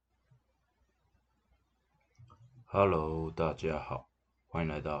Hello，大家好，欢迎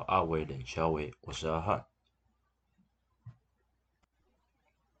来到阿伟冷肖伟，我是阿汉。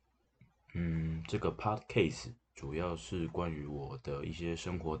这个 podcast 主要是关于我的一些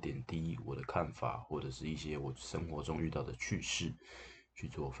生活点滴、我的看法，或者是一些我生活中遇到的趣事去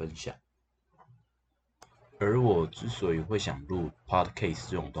做分享。而我之所以会想录 podcast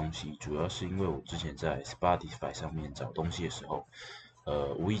这种东西，主要是因为我之前在 Spotify 上面找东西的时候，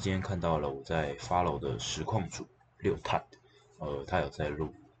无意间看到了我在 follow 的实况主六探，他有在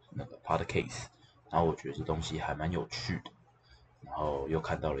录那个 podcast，然后我觉得这东西还蛮有趣的，然后又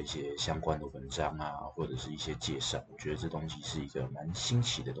看到了一些相关的文章啊，或者是一些介绍，我觉得这东西是一个蛮新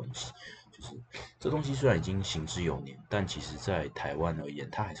奇的东西。就是这东西虽然已经行之有年，但其实在台湾而言，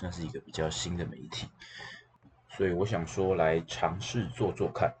它还算是一个比较新的媒体。所以我想说来尝试做做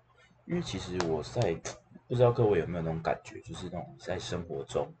看，因为其实我在不知道各位有没有那种感觉，就是那种在生活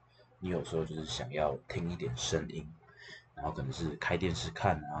中，你有时候就是想要听一点声音，然后可能是开电视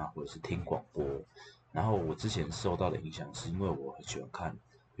看啊，或者是听广播。然后我之前受到的影响是因为我很喜欢看，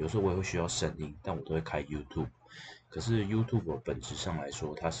有时候我也会需要声音，但我都会开 YouTube。可是 YouTube 本质上来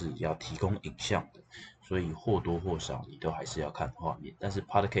说，它是要提供影像的，所以或多或少你都还是要看画面。但是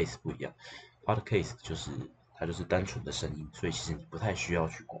Podcast 不一样，Podcast 就是它就是单纯的声音，所以其实你不太需要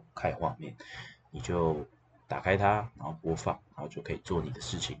去开画面，你就打开它，然后播放，然后就可以做你的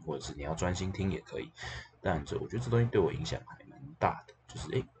事情，或者是你要专心听也可以。但我觉得这东西对我影响还蛮大的，就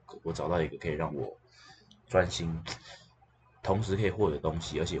是我找到一个可以让我专心，同时可以获得东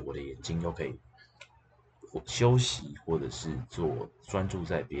西，而且我的眼睛又可以休息，或者是做专注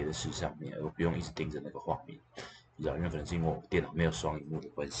在别的事上面，而不用一直盯着那个画面。不知道，因为可能是因为我电脑没有双荧幕的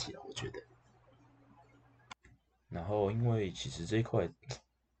关系啊，我觉得。然后，因为其实这一块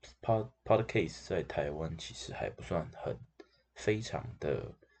podcast 在台湾其实还不算非常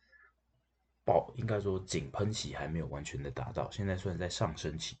的应该说井喷期还没有完全的达到，现在算在上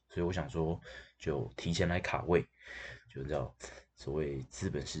升期，所以我想说就提前来卡位，就你知道所谓资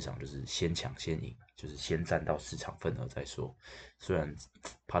本市场就是先抢先赢，就是先占到市场份额再说。虽然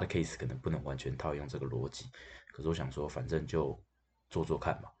podcast 可能不能完全套用这个逻辑，可是我想说反正就做做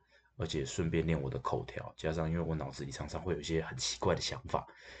看嘛，而且顺便练我的口条，加上因为我脑子里常常会有一些很奇怪的想法，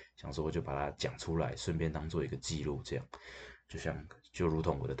想说我就把它讲出来，顺便当做一个记录，这样就如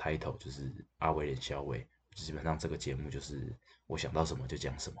同我的 title 就是阿伟脸小伟，基本上这个节目就是我想到什么就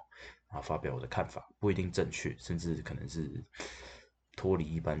讲什么，然后发表我的看法，不一定正确，甚至可能是脱离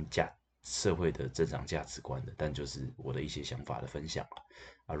一般社会的正常价值观的，但就是我的一些想法的分享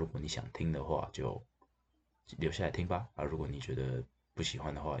啊。如果你想听的话，就留下来听吧。啊，如果你觉得不喜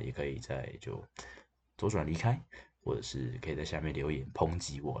欢的话，也可以就左转离开，或者是可以在下面留言抨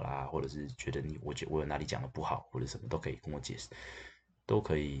击我啦，或者是觉得我有哪里讲的不好，或者什么都可以跟我解释，都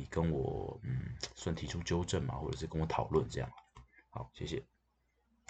可以跟我算提出纠正嘛，或者是跟我讨论这样。好，谢谢。